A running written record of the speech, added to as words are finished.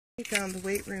We found the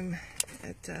weight room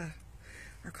at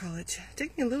our college. It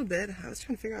took me a little bit. I was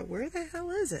trying to figure out where the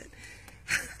hell is it.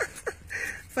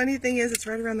 Funny thing is, it's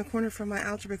right around the corner from my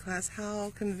algebra class.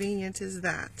 How convenient is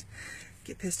that?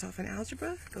 Get pissed off in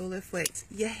algebra, go lift weights.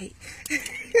 Yay!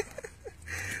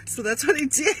 So that's what I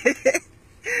did.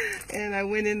 And I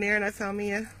went in there and I found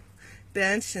me a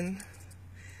bench and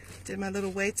did my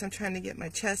little weights. I'm trying to get my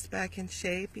chest back in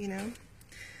shape, you know.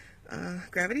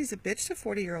 Gravity's a bitch to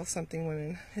 40-year-old something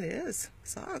women. It is.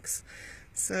 Sucks.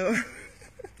 So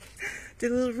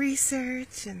did a little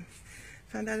research and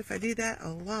found out if I do that a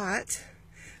lot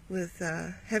with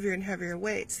heavier and heavier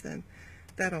weights, then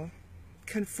that'll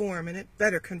conform, and it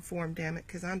better conform, damn it,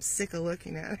 because I'm sick of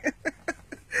looking at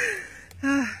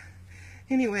it.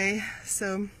 Anyway,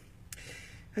 so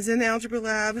I was in the algebra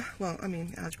lab,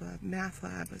 math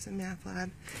lab. I was in math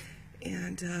lab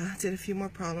and did a few more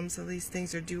problems. So these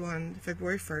things are due on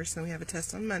February 1st, and we have a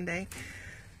test on Monday.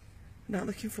 Not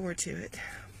looking forward to it,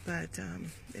 but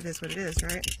it is what it is,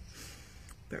 right?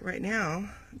 But right now,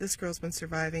 this girl's been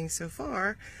surviving so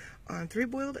far on 3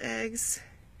 boiled eggs,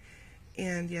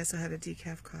 and yes, I had a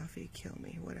decaf coffee. Kill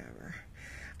me, whatever.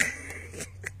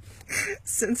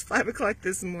 Since 5 o'clock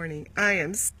this morning, I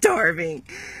am starving.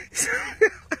 So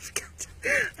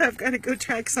I've got to go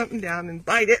track something down and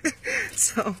bite it.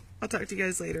 So I'll talk to you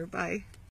guys later. Bye.